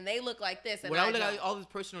 And they look like this. And when I look don't. at all these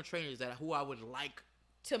personal trainers who I would like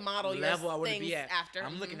To model your level I want to things be at, after.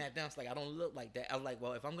 I'm looking at them. It's like I don't look like that. I'm like,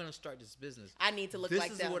 well, if I'm gonna start this business, I need to look this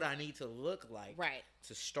like is them. what I need to look like, Right.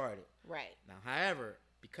 to start it. Right. Now, however,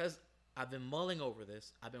 because I've been mulling over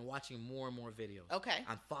this, I've been watching more and more videos. Okay.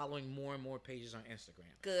 I'm following more and more pages on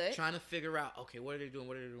Instagram. Good. Trying to figure out, okay, what are they doing?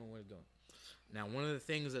 What are they doing? What are they doing? Now, one of the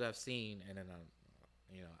things that I've seen, and then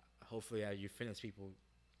hopefully you fitness people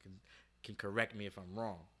can correct me if I'm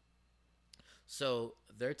wrong. So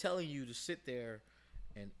they're telling you to sit there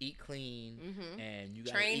and eat clean, and you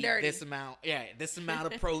gotta eat dirty. this amount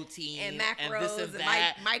of protein And macros this and and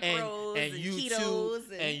that, micros and you ketos too,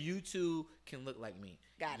 and- and you too can look like me.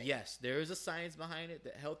 Got it. Yes, there is a science behind it.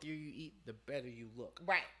 The healthier you eat, the better you look.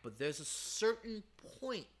 Right. But there's a certain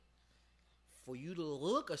point for you to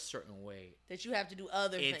look a certain way. That you have to do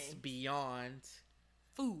other It's things. beyond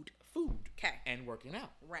Food. okay, and working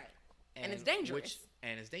out. Right. And it's dangerous.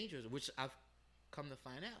 Which I've come to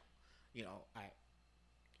find out.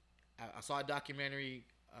 I saw a documentary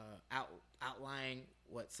outlining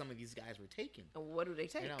what some of these guys were taking. And what do they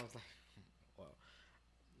take? And I was like, well,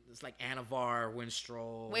 it's like Anavar,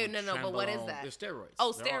 Winstrol. Wait, no, but what is Trenbolone. that? They're steroids.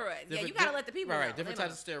 Oh, steroids. Yeah, you gotta let the people know. Right, different They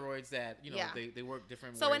types of steroids that, Yeah. they work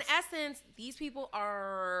different So in ways. essence, these people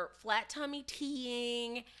are flat tummy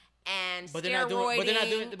teeing and But steroiding.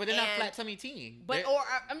 they're not flat and- tummy teeing. But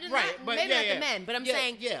I'm just Right, not, but maybe yeah, not yeah. the men, but I'm Yeah,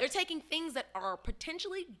 saying yeah. they're taking things that are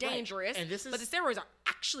potentially dangerous, And this but the is- steroids are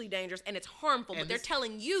actually dangerous and it's harmful. And But they're this-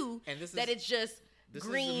 telling you and this that is- it's just This is the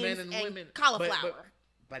greens men and women. cauliflower.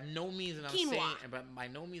 But by no means am I Quinoa. saying, but by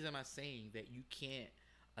no means am I saying that you can't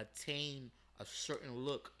attain a certain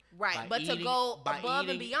look. Right, by but to eating- go by above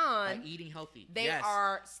and eating- beyond, by eating healthy. they Yes.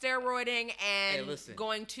 are steroiding and listen,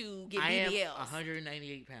 going to get I am BBLs.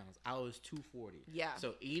 198 pounds. I was 240. Yeah.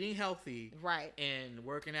 So eating healthy, Right. and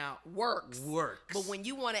working out Works. But when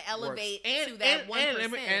you want to elevate to that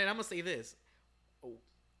 1%, and I'm gonna say this,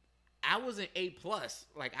 I was an A+.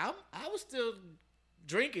 Like I was still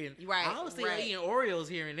drinking. Right, I was still right. eating Oreos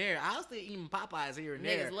here and there. I was still eating Popeyes here and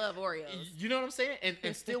there. niggas love Oreos. You know what I'm saying?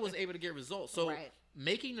 And still was able to get results. So Right.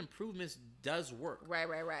 making improvements does work. Right.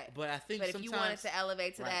 But I think But if sometimes you wanted to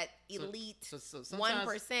elevate to Right. that So- elite so sometimes-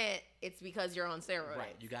 1%, it's because you're on steroids.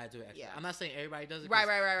 Right, you gotta do it. Yeah. I'm not saying everybody does it. Right,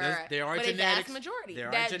 'cause right. There are But it's genetics. vast majority. There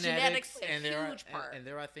That are genetics play a and there huge part. and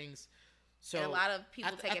there are things. So And a lot of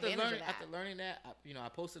people take advantage of that. After learning that, I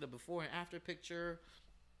posted a before and after picture.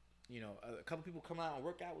 A couple people come out and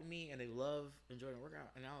work out with me, and they love enjoying the workout.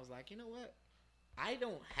 And I was like, you know what? I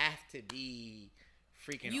don't have to be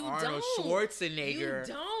freaking You Arnold don't. Schwarzenegger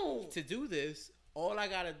You don't. to do this. All I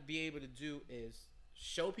gotta be able to do is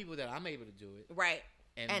show people that I'm able to do it, Right.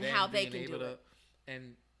 And then how they being can do able it.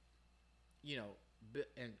 and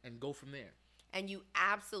and go from there. And you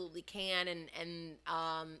absolutely can. And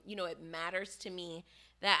it matters to me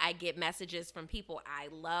that I get messages from people I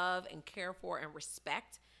love and care for and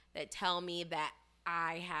respect that tell me that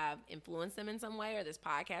I have influenced them in some way, or this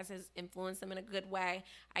podcast has influenced them in a good way.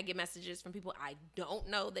 I get messages from people I don't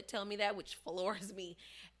know that tell me that, which floors me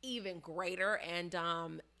even greater. And,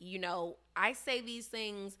 I say these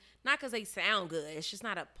things not because they sound good. It's just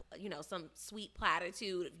not some sweet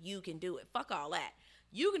platitude of you can do it. Fuck all that.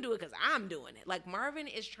 You can do it because I'm doing it. Like Marvin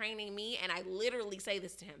is training me, and I literally say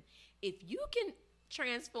this to him. If you can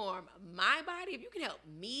transform my body, if you can help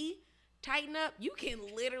me tighten up, you can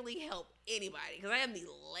literally help anybody, because I am the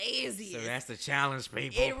laziest. So that's the challenge,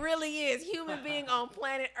 people. It really is. Human being on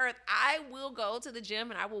planet Earth. I will go to the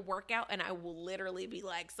gym and I will work out, and I will literally be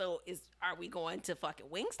like, are we going to fucking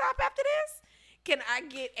Wingstop after this? Can I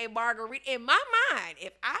get a margarita? In my mind,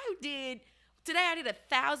 if today I did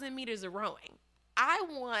 1,000 meters of rowing, I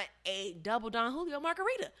want a double Don Julio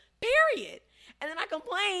margarita, period. And then I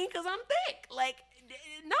complain because I'm thick. Like,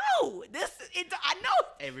 no, I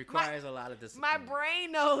know. It requires a lot of discipline. My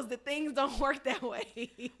brain knows that things don't work that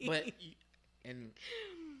way. But and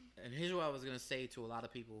here's what I was gonna say to a lot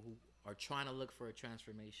of people who are trying to look for a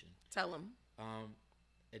transformation. Tell them.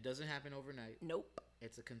 It doesn't happen overnight. Nope.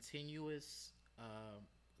 It's a continuous.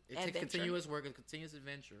 It Adventure. takes continuous work, a continuous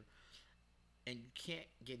adventure, and you can't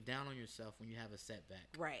get down on yourself when you have a setback.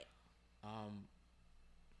 Right.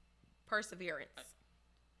 Perseverance.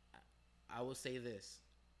 I will say this: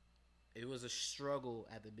 it was a struggle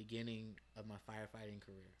at the beginning of my firefighting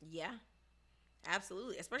career. Yeah.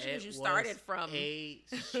 Absolutely. Especially because you It started was from a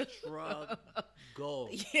struggle.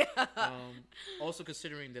 Yeah. Also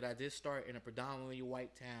considering that I did start in a predominantly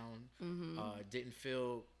white town, didn't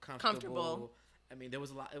feel Comfortable. I mean, there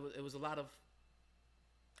was a lot. It was a lot of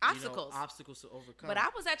Obstacles. Obstacles to overcome. But I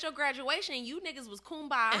was at your graduation and you niggas was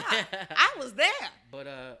kumbaya. I was there. But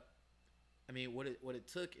I mean, what it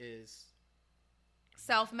took is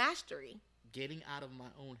Self-mastery. getting out of my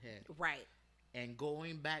own head Right. and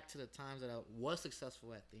going back to the times that I was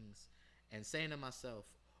successful at things and saying to myself,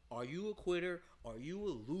 are you a quitter? Are you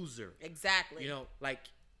a loser? Exactly. You know, like,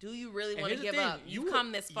 do you really and want to here's the give thing, up? You've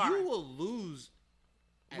come this far. You will lose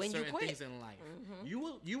at When you certain quit. things in life. Mhm. You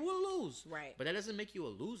will lose. Right. But that doesn't make you a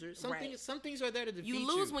loser. Right. Some things are there to defeat you. You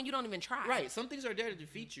lose when you don't even try. Right. Some things are there to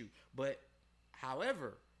defeat you. But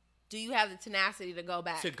however, Do you have the tenacity to go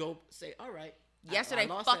back? to go say, all right. Yesterday I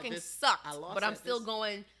lost at fucking this, sucked, I lost but I'm at still this.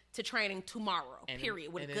 going to training tomorrow. And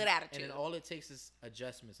period. With a then- good attitude. And then all it takes is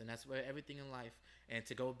adjustments, and that's where everything in life. And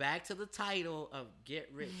to go back to the title of "Get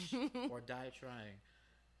Rich or Die Trying,"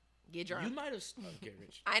 Get drunk. you might have get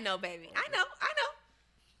rich. I know, baby. I know.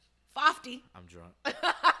 50. I'm drunk.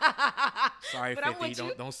 Sorry, But I'm 50. with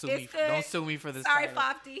you. Don't sue It's me. good. Don't sue me for this. Sorry, title.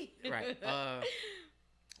 50. Right.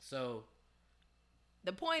 So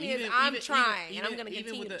The point is, I'm trying, and I'm going to even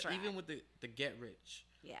continue with to the, try. Even with the get rich.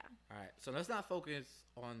 Yeah. All right. So let's not focus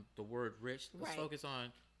on the word rich. Let's Right. focus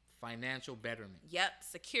on financial betterment. Yep.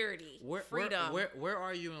 Security. Where, freedom. Where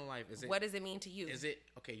are you in life? Is it What does it mean to you? Is it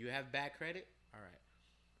okay? You have bad credit. All right.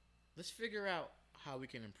 Let's figure out how we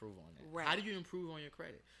can improve on it. Right. How do you improve on your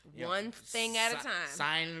credit? One thing at a time.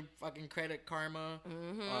 Sign fucking Credit Karma.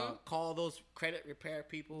 Call those credit repair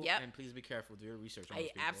people. Yep. And please be careful. Do your research on those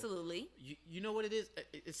people. Absolutely. You know what it is?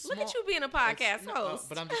 It's small. Look at you being a podcast No, host.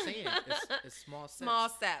 but I'm just saying, it's small steps. Small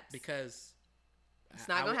steps. Because It's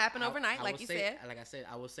not gonna happen overnight, like you said. Like I said,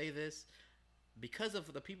 I will say this because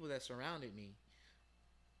of the people that surrounded me.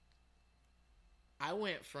 I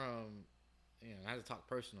went from, not to talk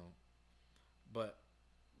personal, but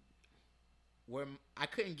where I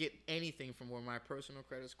couldn't get anything from where my personal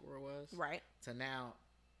credit score was, Right. to now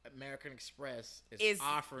American Express is Is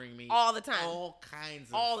offering me all the time. all kinds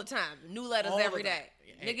of All the time. New letters all the every time. day.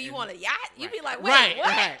 And- Nigga, you and- want a yacht? You'd right. be like, wait, Right, what?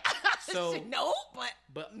 right. So- no,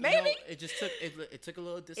 but maybe. it just took it took a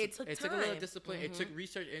little discipline. It took a little time. discipline. It took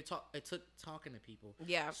research. It took talking to people.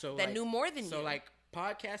 Yeah. So that like, knew more than you. So like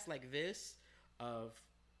podcasts like this of,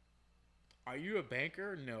 are you a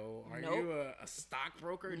banker? No. Are Nope. you a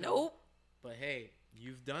stockbroker? No. Nope. But hey,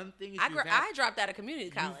 you've done things. I dropped out of community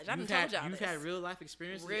college. I done told y'all You've this. had real life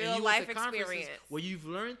experiences. and Real you went life to conferences experience. where you've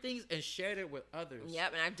learned things and shared it with others.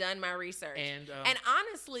 Yep, and I've done my research. And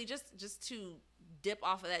honestly, just to dip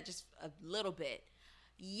off of that just a little bit,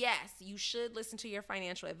 yes, you should listen to your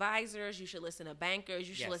financial advisors. You should listen to bankers.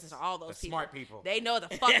 You should Yes, listen to all those the people. smart people. They know the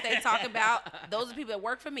fuck they talk about. Those are people that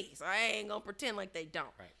work for me, so I ain't gonna pretend like they don't.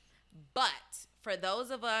 Right. But for those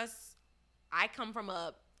of us, I come from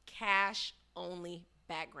a cash only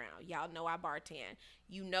background. Y'all know I bartend.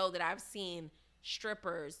 You know that I've seen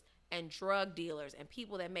strippers and drug dealers and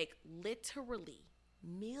people that make literally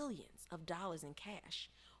millions of dollars in cash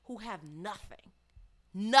who have nothing.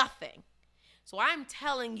 Nothing. So I'm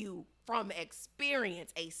telling you from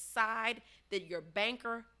experience, a side that your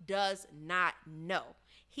banker does not know.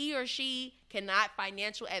 He or she cannot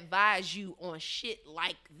financial advise you on shit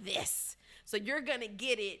like this. So you're going to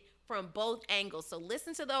get it from both angles. So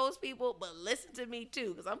listen to those people, but listen to me too,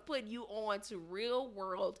 because I'm putting you on to real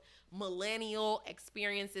world millennial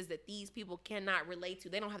experiences that these people cannot relate to.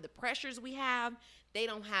 They don't have the pressures we have. They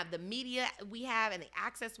don't have the media we have and the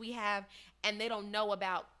access we have. And they don't know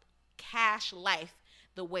about cash life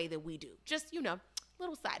the way that we do. Just,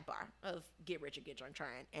 little sidebar of Get Rich or Get Drunk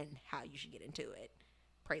Trying and how you should get into it.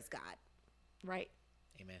 Praise God. Right?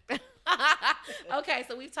 Amen. Okay,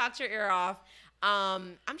 so we've talked your ear off.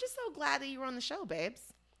 I'm just so glad that you were on the show, babes.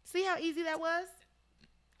 See how easy that was?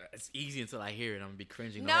 It's easy until I hear it. I'm gonna be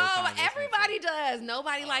cringing. No, the whole time listening to everybody it. does.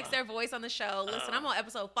 Nobody likes their voice on the show. Listen, I'm on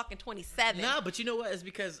episode fucking 27. No, but you know what? It's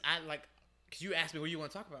because because you asked me what you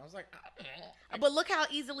want to talk about. I was like, But look how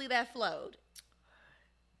easily that flowed.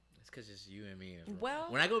 it's because it's you and me. Well-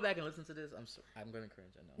 when I go back and listen to this, I'm gonna cringe.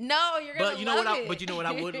 I know. No, you're gonna But you know love what? it. But you know what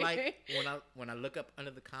I would like when I look up under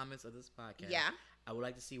the comments of this podcast. Yeah. I would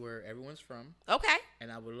like to see where everyone's from, Okay,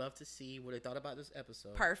 and I would love to see what they thought about this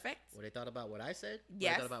episode. perfect. What they thought about what I said. What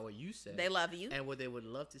Yes. they thought about what you said. They love you. And what they would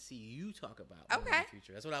love to see you talk about more in Okay. the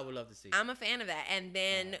future. That's what I would love to see. I'm a fan of that. And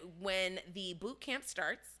then when the boot camp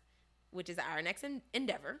starts, which is our next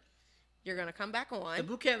endeavor, you're gonna come back on The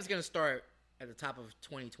boot camp is gonna start at the top of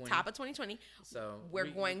 2020. top of 2020. So We're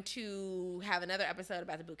going to have another episode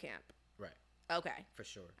about the boot camp. right Okay, for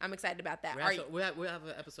sure. I'm excited about that. We'll have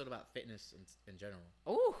an episode about fitness in general.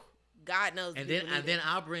 Ooh, God knows. And we then believe it.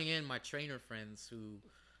 I'll bring in my trainer friends who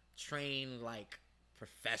train like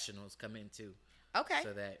professionals come in too. Okay.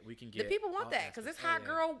 So that we can The get people want all that because it's aspects.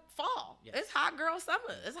 hot girl fall. Yes. It's hot girl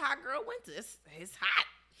summer. It's hot girl winter. It's hot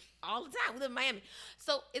all the time. We live in Miami.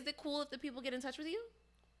 So is it cool if the people get in touch with you?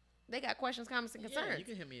 They got questions, comments, and concerns. Yeah, you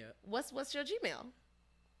can hit me up. What's your Gmail?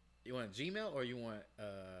 You want Gmail or you want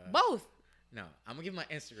Both. No, I'm gonna give my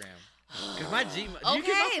Instagram because my Gmail.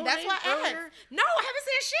 Okay, that's why I asked. No, I haven't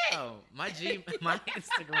said shit. Oh, my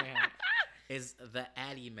Instagram is the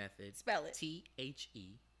Addy Method. Spell it.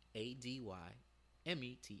 TheAdyMethod.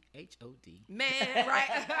 Man,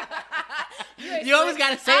 right? You always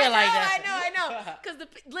gotta say it like that. I know. Because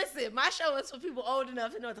listen, my show is for people old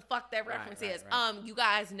enough to know what the fuck that reference is. Right. You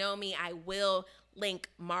guys know me. I will link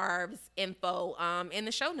Marv's info in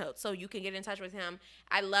the show notes so you can get in touch with him.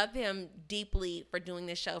 I love him deeply for doing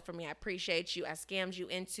this show for me. I appreciate you. I scammed you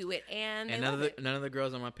into it, and none of the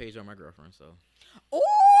girls on my page are my girlfriend. So. Oh,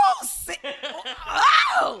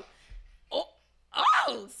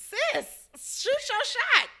 sis, shoot your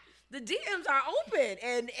shot. The DMs are open,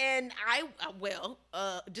 and I will.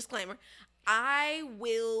 Disclaimer: I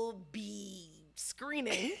will be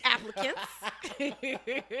screening applicants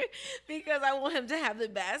because I want him to have the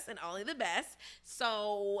best and only the best.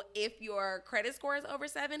 So if your credit score is over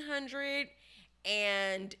 700,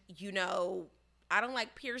 and I don't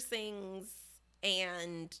like piercings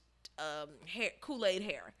and Kool-Aid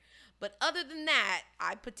hair. But other than that,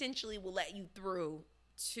 I potentially will let you through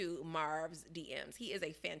to Marv's DMs. He is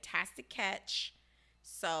a fantastic catch.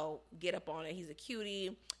 So get up on it. He's a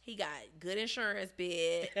cutie. He got good insurance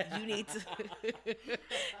bid. You need to,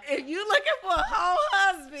 if you're looking for a whole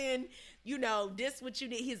husband, this what you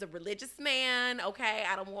need. He's a religious man. Okay.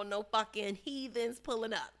 I don't want no fucking heathens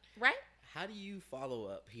pulling up. Right? How do you follow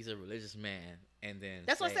up? He's a religious man, and then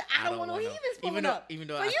that's what I said. I don't want no heathens pulling up. Even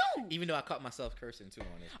though I caught myself cursing too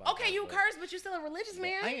on this podcast. Okay, you curse, but you're still a religious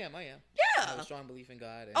man. I am. Yeah. I have a strong belief in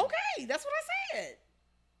God. Okay, that's what I said.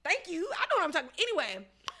 Thank you. I know what I'm talking about. Anyway,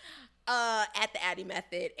 at the Addy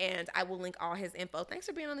Method, and I will link all his info. Thanks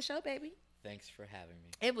for being on the show, baby. Thanks for having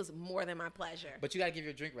me. It was more than my pleasure. But you gotta give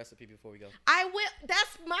your drink recipe before we go. I will.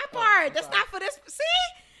 That's my part. That's not for this. See,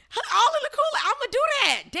 all in the cooler. I'm gonna do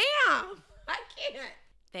that. Damn, I can't.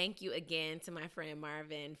 Thank you again to my friend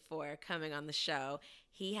Marvin for coming on the show.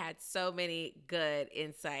 He had so many good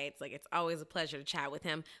insights. Like, it's always a pleasure to chat with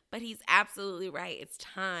him. But he's absolutely right. It's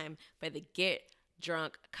time for the Get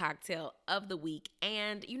Drunk Cocktail of the Week.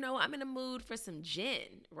 And, I'm in a mood for some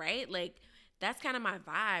gin, right? Like, that's kind of my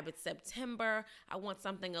vibe. It's September. I want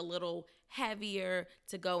something a little heavier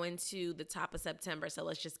to go into the top of September. So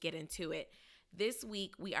let's just get into it. This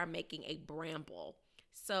week, we are making a Bramble.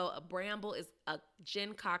 So a Bramble is a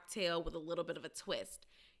gin cocktail with a little bit of a twist.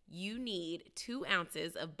 You need 2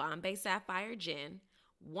 ounces of Bombay Sapphire gin,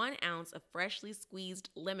 1 ounce of freshly squeezed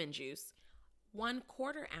lemon juice,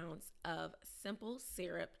 1/4 ounce of simple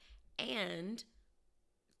syrup, and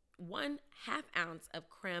 1/2 ounce of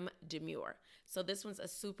creme de mure. So this one's a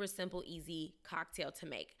super simple, easy cocktail to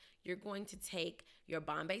make. You're going to take your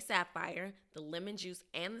Bombay Sapphire, the lemon juice,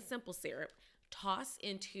 and the simple syrup, toss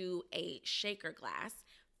into a shaker glass,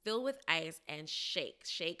 fill with ice, and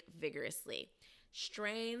shake vigorously.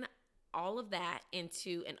 Strain all of that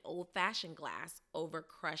into an old-fashioned glass over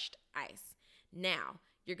crushed ice. Now,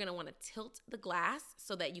 you're going to want to tilt the glass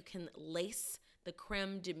so that you can lace the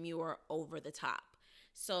creme de mure over the top.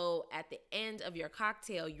 So at the end of your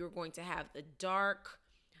cocktail, you're going to have the dark,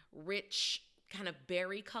 rich kind of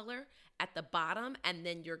berry color at the bottom, and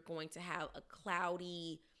then you're going to have a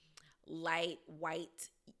cloudy, light white,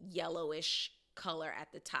 yellowish color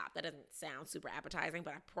at the top. That doesn't sound super appetizing,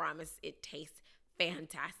 but I promise it tastes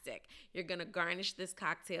fantastic. You're going to garnish this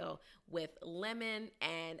cocktail with lemon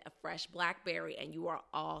and a fresh blackberry, and you are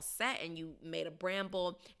all set, and you made a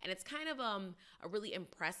Bramble. And it's kind of a really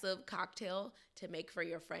impressive cocktail to make for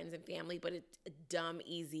your friends and family, but it's dumb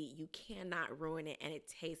easy. You cannot ruin it, and it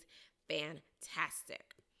tastes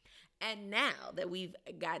fantastic. And now that we've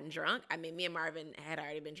gotten drunk, I mean, me and Marvin had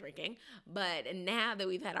already been drinking, but now that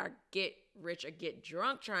we've had our Get Rich or Get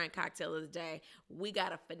Drunk trying cocktail of the day, we got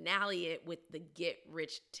to finale it with the Get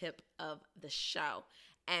Rich tip of the show.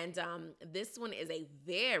 And this one is a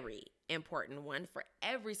very important one for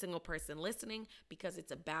every single person listening because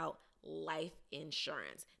it's about life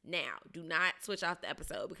insurance. Now, do not switch off the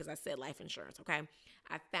episode because I said life insurance, okay?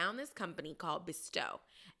 I found this company called Bestow,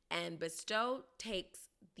 and Bestow takes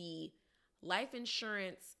the life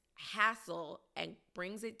insurance hassle and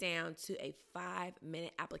brings it down to a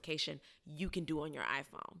 5-minute application you can do on your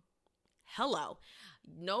iPhone. Hello.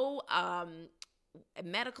 No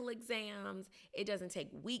medical exams. It doesn't take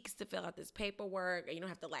weeks to fill out this paperwork. You don't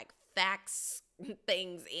have to like fax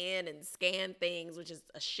things in and scan things, which is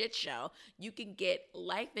a shit show. You can get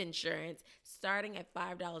life insurance starting at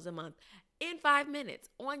 $5 a month in 5 minutes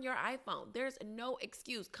on your iPhone. There's no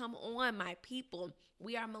excuse. Come on, my people.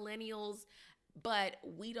 We are millennials, but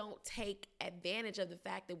we don't take advantage of the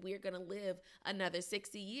fact that we're going to live another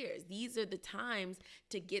 60 years. These are the times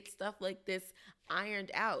to get stuff like this ironed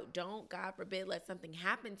out. Don't, God forbid, let something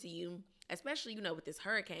happen to you, especially, with this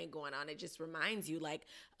hurricane going on. It just reminds you like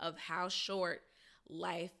of how short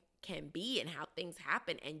life can be and how things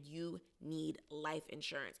happen, and you need life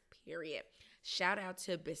insurance, period. Shout out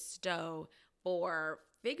to Bestow for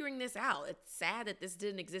figuring this out. It's sad that this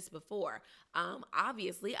didn't exist before.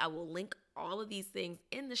 Obviously, I will link all of these things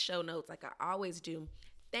in the show notes like I always do.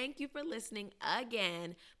 Thank you for listening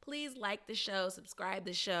again. Please like the show, subscribe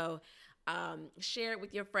the show, share it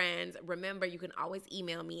with your friends. Remember, you can always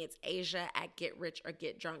email me. It's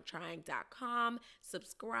asia@getrichorgetdrunktrying.com.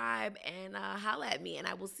 Subscribe and holla at me, and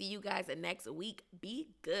I will see you guys next week. Be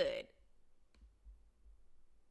good.